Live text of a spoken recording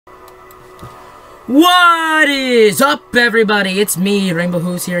What is up, everybody? It's me, Rainbow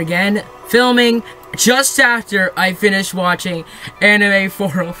Who's here again, filming just after I finished watching Anime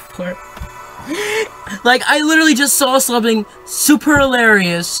 404. Like, I literally just saw something super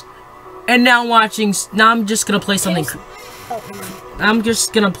hilarious, and now I'm just gonna play something. I'm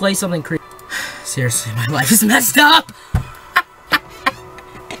just gonna play something creepy. Seriously, my life is messed up.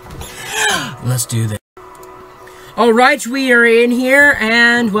 Let's do this. Alright, we are in here,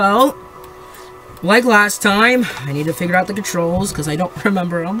 and well, like last time, I need to figure out the controls because I don't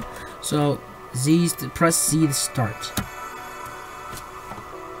remember them. So, press Z to start.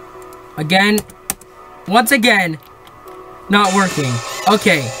 Again, once again, not working.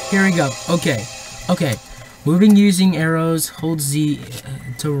 Okay, here we go. Okay. Moving using arrows, hold Z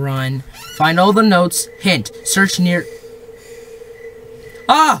to run. Find all the notes. Hint, search near.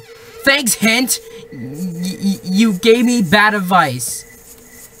 Ah! Thanks, hint! You gave me bad advice.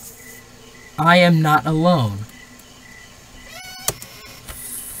 I am not alone.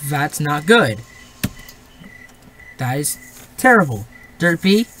 That's not good. That is terrible.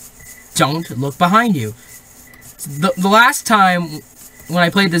 Derpy, don't look behind you. The last time when I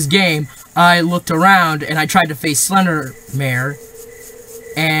played this game, I looked around and I tried to face Slender Mare,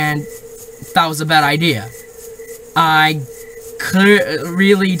 and that was a bad idea. I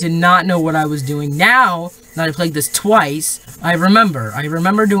really did not know what I was doing. Now that I played this twice, I remember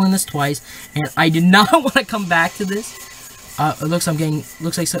doing this twice, and I did not want to come back to this. It looks like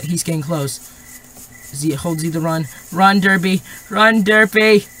he's getting close. Z, hold Z to run. Run, Derpy. Run,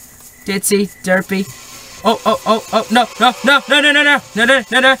 Derpy. Ditsy, Derpy. Oh, no.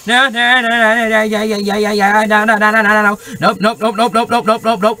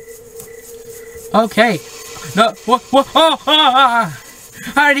 Nope. Okay. No, what?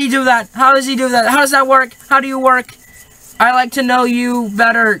 How did he do that? How does he do that? How does that work? How do you work? I like to know you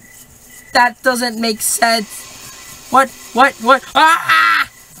better. That doesn't make sense. What? Ah!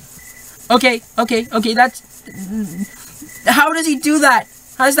 Okay, that's... How does he do that?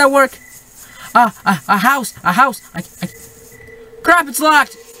 How does that work? A house. Crap, it's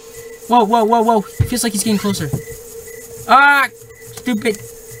locked! Whoa. It feels like he's getting closer. Ah! Stupid.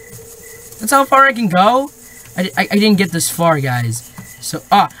 That's how far I can go? I didn't get this far, guys. So,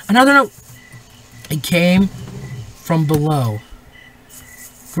 another note. It came from below.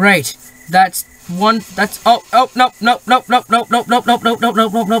 Great. That's one. That's no.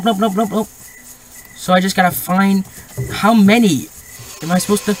 So I just gotta find how many am I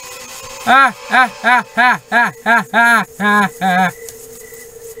supposed to?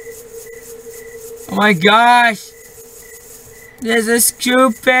 Oh my gosh! This is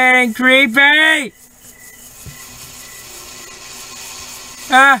stupid and creepy.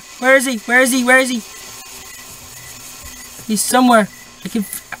 Where is he? He's somewhere. I can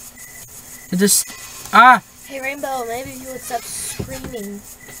just... Hey, Rainbow, maybe if you would stop screaming, you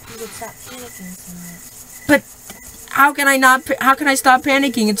would stop panicking so much. But how can I stop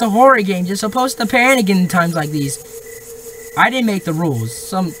panicking? It's a horror game. You're supposed to panic in times like these. I didn't make the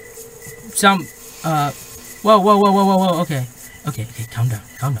rules. Whoa. Okay, calm down.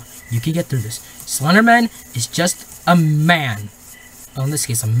 You can get through this. Slenderman is just a man. Well, in this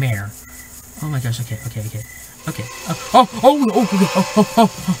case, a mare. Oh my gosh, okay.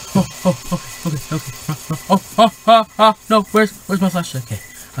 No, where's my flashlight?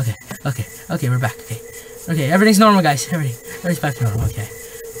 Okay, we're back, okay, everything's normal, guys, everything's back to normal, okay,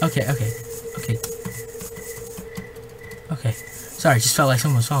 sorry, just felt like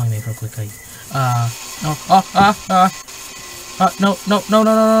someone was following me real quick,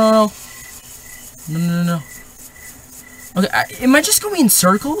 no. Okay, am I just going in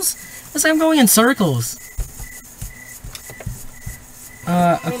circles? Looks like I'm going in circles.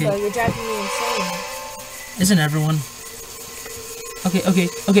 Okay. Rainbow, you're driving me insane. Isn't everyone? Okay.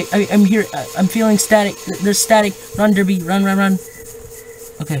 I'm here. I'm feeling static. There's static. Run, Derby. Run.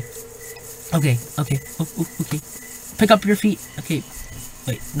 Okay. Okay. Pick up your feet. Okay.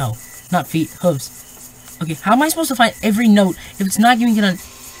 Wait, no. Not feet. Hooves. Okay, how am I supposed to find every note if it's not giving it a...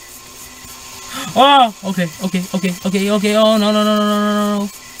 Oh, okay. Oh, no.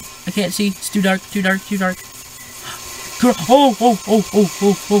 I can't see. It's too dark. Oh.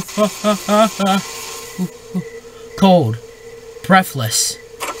 Cold. Breathless.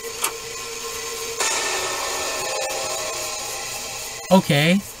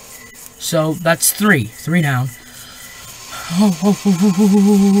 Okay. So, that's 3. 3 down.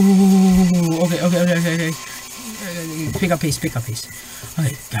 Okay. Pick up pace.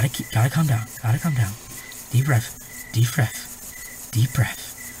 Okay, gotta calm down. Deep breath.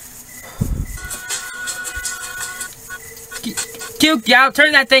 Cute, y'all,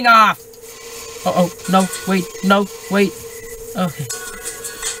 turn that thing off! Oh, no, wait, no, wait. Okay.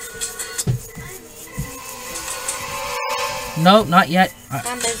 No, not yet.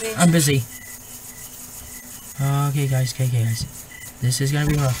 I'm busy. I'm busy. Okay, guys. This is gonna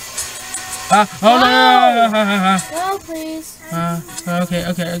be rough. Oh, no. No, please. Okay.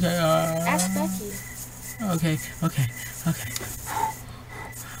 Ask Becky. Okay.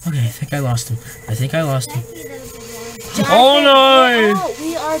 Okay, I think I lost him. Oh, no! Oh,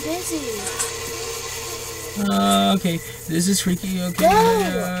 we are busy. Okay, this is freaky. Okay. No,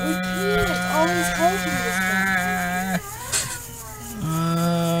 we can't always help you this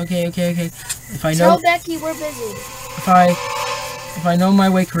time. Okay. If I know, Tell Becky we're busy. if I know my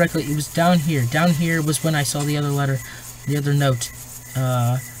way correctly, it was down here. Down here was when I saw the other letter, the other note.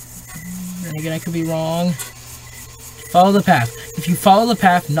 Then again, I could be wrong. Follow the path. If you follow the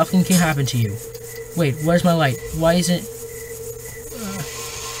path, nothing can happen to you. Wait, where's my light? Why isn't?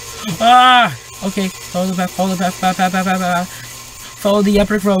 Okay. Follow the path. Follow the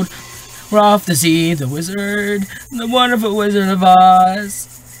epic road. We're off to see the wizard, the wonderful Wizard of Oz.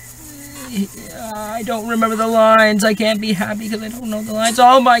 I don't remember the lines. I can't be happy because I don't know the lines.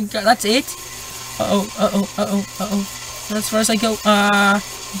 Oh my god, that's it? Uh-oh. That's as far as I go.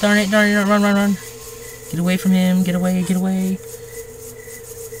 Darn it, run. Get away from him, get away.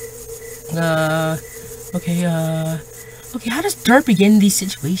 Okay, how does Derpy get in these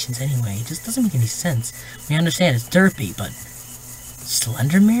situations anyway? It just doesn't make any sense. We understand it's Derpy, but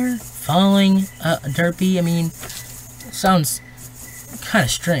Slendermare following Derpy? I mean, sounds kind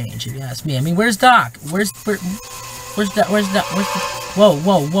of strange if you ask me. I mean, where's Doc? Where's Doc?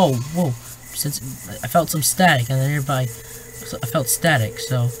 Whoa. Since I felt some static and then nearby, I felt static,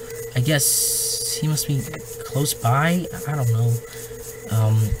 so I guess he must be close by. I don't know.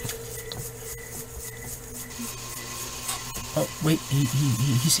 Oh wait,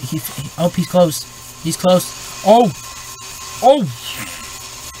 he's close. He's close. Oh,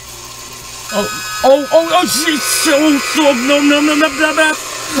 she's so no.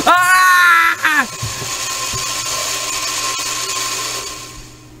 Ah!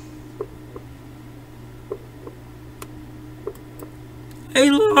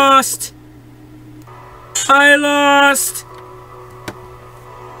 I lost.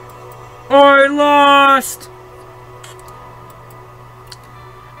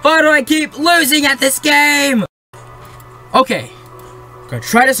 Why do I keep losing at this game? Okay, gonna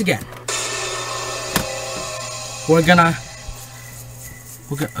try this again. Okay,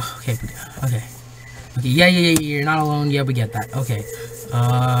 yeah, you're not alone. Yeah, we get that. Okay,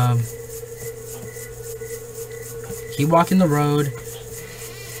 keep walking the road.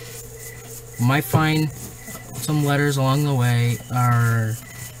 Might find some letters along the way, or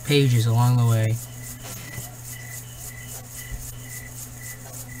pages along the way.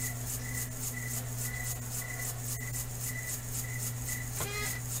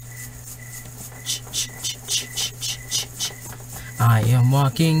 I am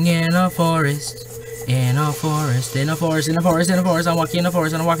walking in a forest, I'm walking in a forest, and I'm walking in a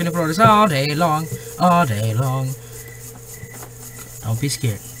forest all day long. Don't be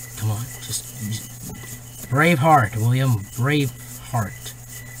scared. Come on, just brave heart, William. Brave heart.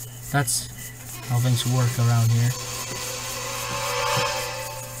 That's how things work around here.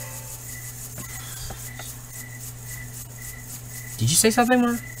 Did you say something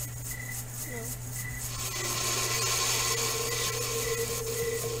more?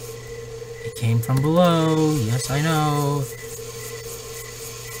 Came from below. Yes, I know.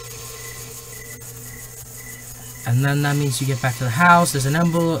 And then that means you get back to the house. There's an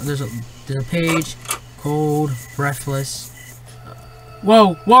envelope. There's a page. Cold, breathless.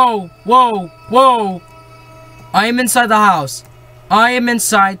 Whoa! I am inside the house.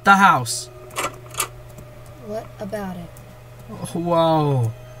 What about it?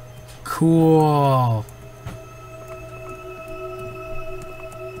 Whoa! Cool.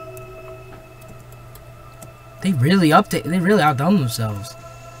 They really outdone themselves.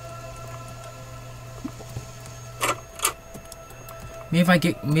 Maybe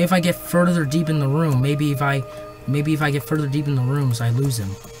if I get further deep in the room, maybe if I get further deep in the rooms, I lose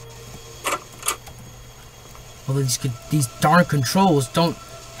him. Although these darn controls don't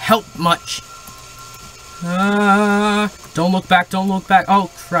help much. Don't look back.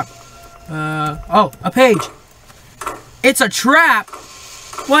 Oh crap. Oh, a page. It's a trap.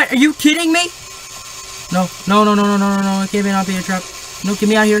 What? Are you kidding me? No, it can't be a trap. No, get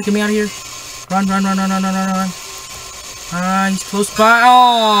me out of here, Run. He's close by.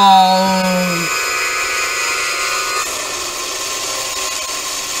 Oh!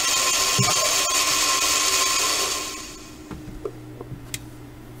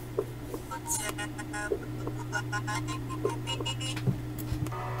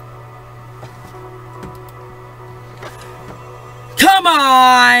 Come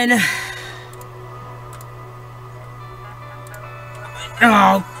on!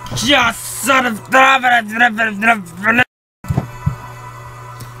 Oh, just son of...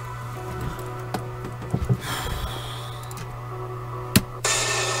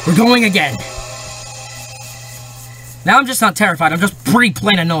 We're going again. Now I'm just not terrified, I'm just pretty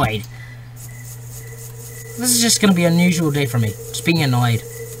plain annoyed. This is just gonna be an unusual day for me, just being annoyed.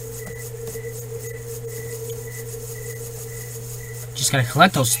 Just gotta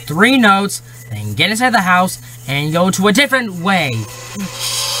collect those 3 notes, then get inside the house, and go to a different way.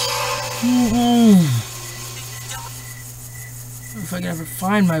 If I can ever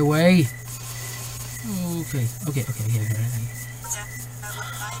find my way. Okay.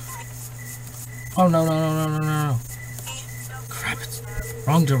 Oh, no. Crap, it's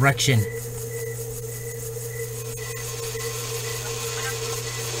wrong direction.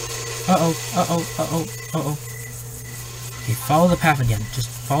 Uh-oh. Okay, follow the path again. Just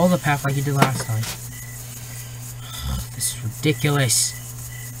follow the path like you did last time. This is ridiculous.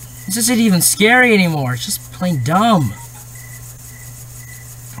 This isn't even scary anymore. It's just plain dumb.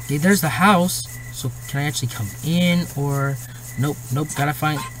 Okay, there's the house. So can I actually come in or... Nope. Gotta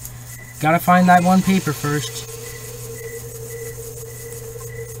find that one paper first.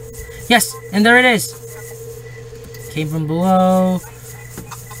 Yes, and there it is. Came from below.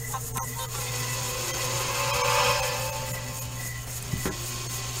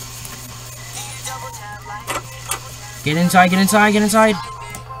 Get inside.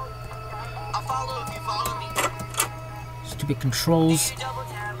 Stupid controls.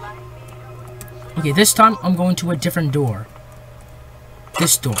 Okay, this time I'm going to a different door.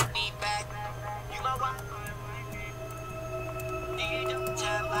 This door.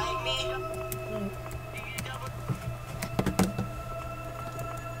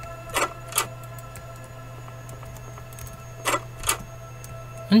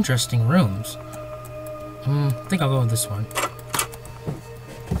 Interesting rooms. I think I'll go with this one.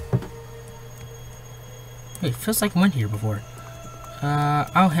 Wait, it feels like I went here before.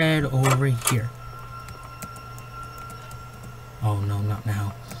 I'll head over here. Oh no, not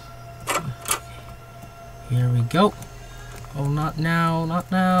now. Here we go. Oh, not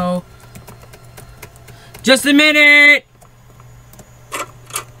now. Just a minute! Oh,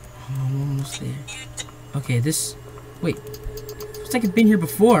 I'm almost there. Okay, this... Wait. Looks like I've been here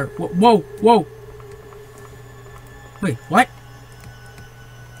before. Whoa! Wait, what?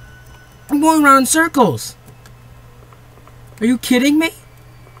 I'm going around in circles. Are you kidding me?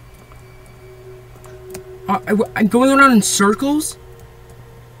 I'm going around in circles?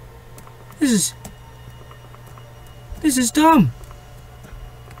 This is dumb.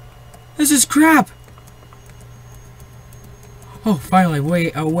 This is crap. Oh,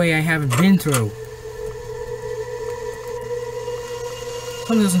 finally, a way I haven't been through.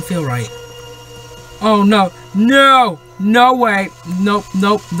 Something doesn't feel right. Oh, no. No way. Nope.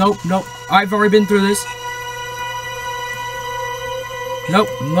 I've already been through this. Nope.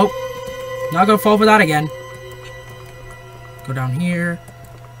 Not gonna fall for that again. Go down here.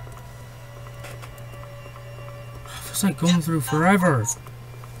 It's like going through forever.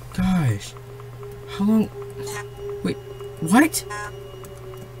 Gosh. How long? Wait, what?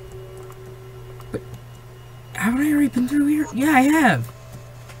 But haven't I already been through here? Yeah, I have.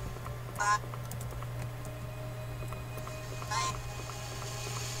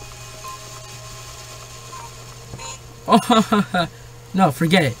 Oh, no,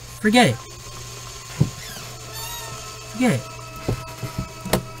 forget it.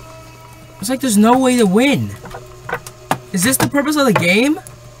 It's like there's no way to win. Is this the purpose of the game?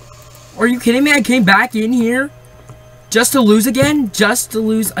 Are you kidding me? I came back in here just to lose again? Just to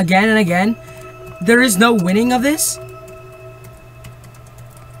lose again and again? There is no winning of this?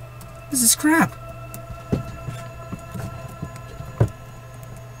 This is crap.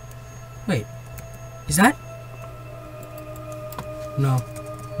 Wait. Is that? No.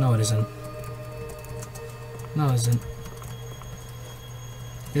 No, it isn't. No, it isn't.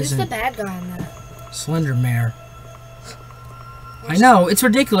 Who's the bad guy on that? Slender Mare. I know, it's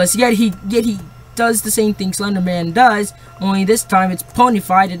ridiculous. Yet he does the same thing Slender Man does, only this time it's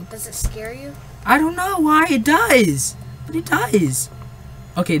ponyfied and... Does it scare you? I don't know why it does, but it does.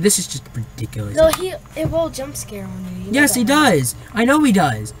 Okay, this is just ridiculous. No, it will jump scare on you. Yes, he does. I know he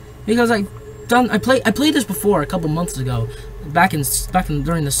does because I played this before a couple months ago, back in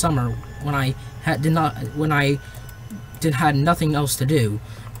during the summer when I had nothing else to do,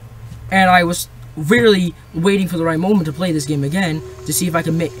 and I was really waiting for the right moment to play this game again to see if I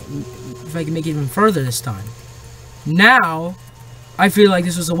could if I can make it even further this time. Now, I feel like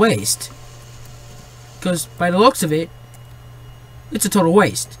this was a waste. Because by the looks of it, it's a total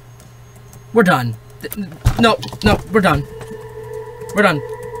waste. We're done. No, we're done. We're done.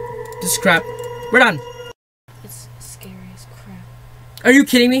 This is crap. We're done. It's scary as crap. Are you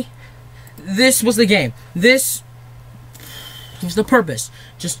kidding me? This was the game. This was the purpose.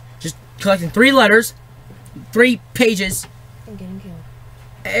 Just collecting 3 letters, 3 pages, I'm getting killed.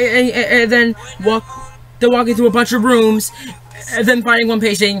 and then walking through a bunch of rooms, and then finding one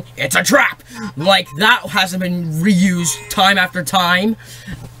page saying, it's a trap! Like, that hasn't been reused time after time.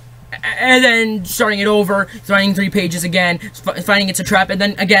 And then starting it over, finding 3 pages again, finding it's a trap, and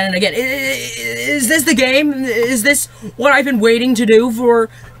then again and again. Is this the game? Is this what I've been waiting to do for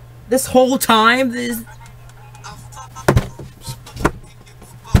this whole time? This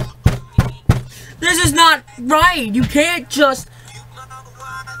is not right. You can't just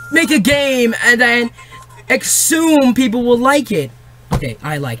make a game and then assume people will like it. Okay,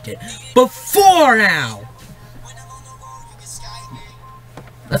 I liked it. Before now!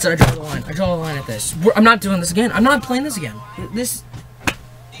 That's it, I draw the line. I draw the line at this. I'm not doing this again. I'm not playing this again. This...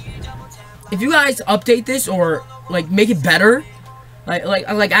 If you guys update this or, like, make it better,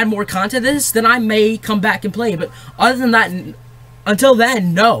 like add more content to this, then I may come back and play. But other than that, until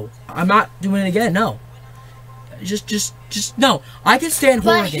then, no. I'm not doing it again, no. Just no. I can stand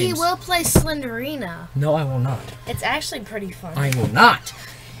horror games. But he will play Slenderina. No, I will not. It's actually pretty fun. I will not.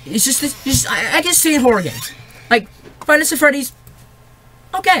 It's just this. I can stand horror games. Like Five Nights at Freddy's.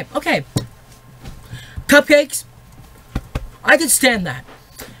 Okay. Cupcakes. I can stand that.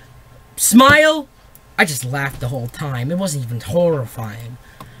 Smile. I just laughed the whole time. It wasn't even horrifying.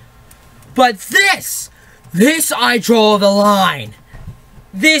 But this I draw the line.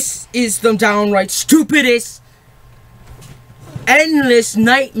 This is the downright stupidest, endless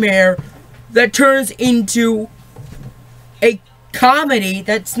nightmare that turns into a comedy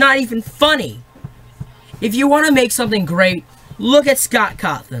that's not even funny. If you want to make something great, look at Scott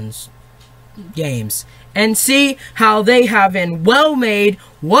Cawthon's games and see how they have been well made,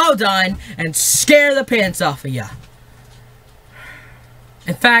 well done, and scare the pants off of ya.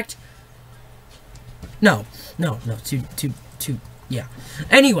 In fact, no, yeah.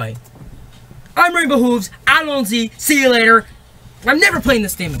 Anyway, I'm Rainbow Hooves, Alonzi, see you later. I'm never playing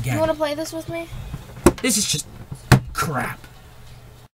this game again. You want to play this with me? This is just crap.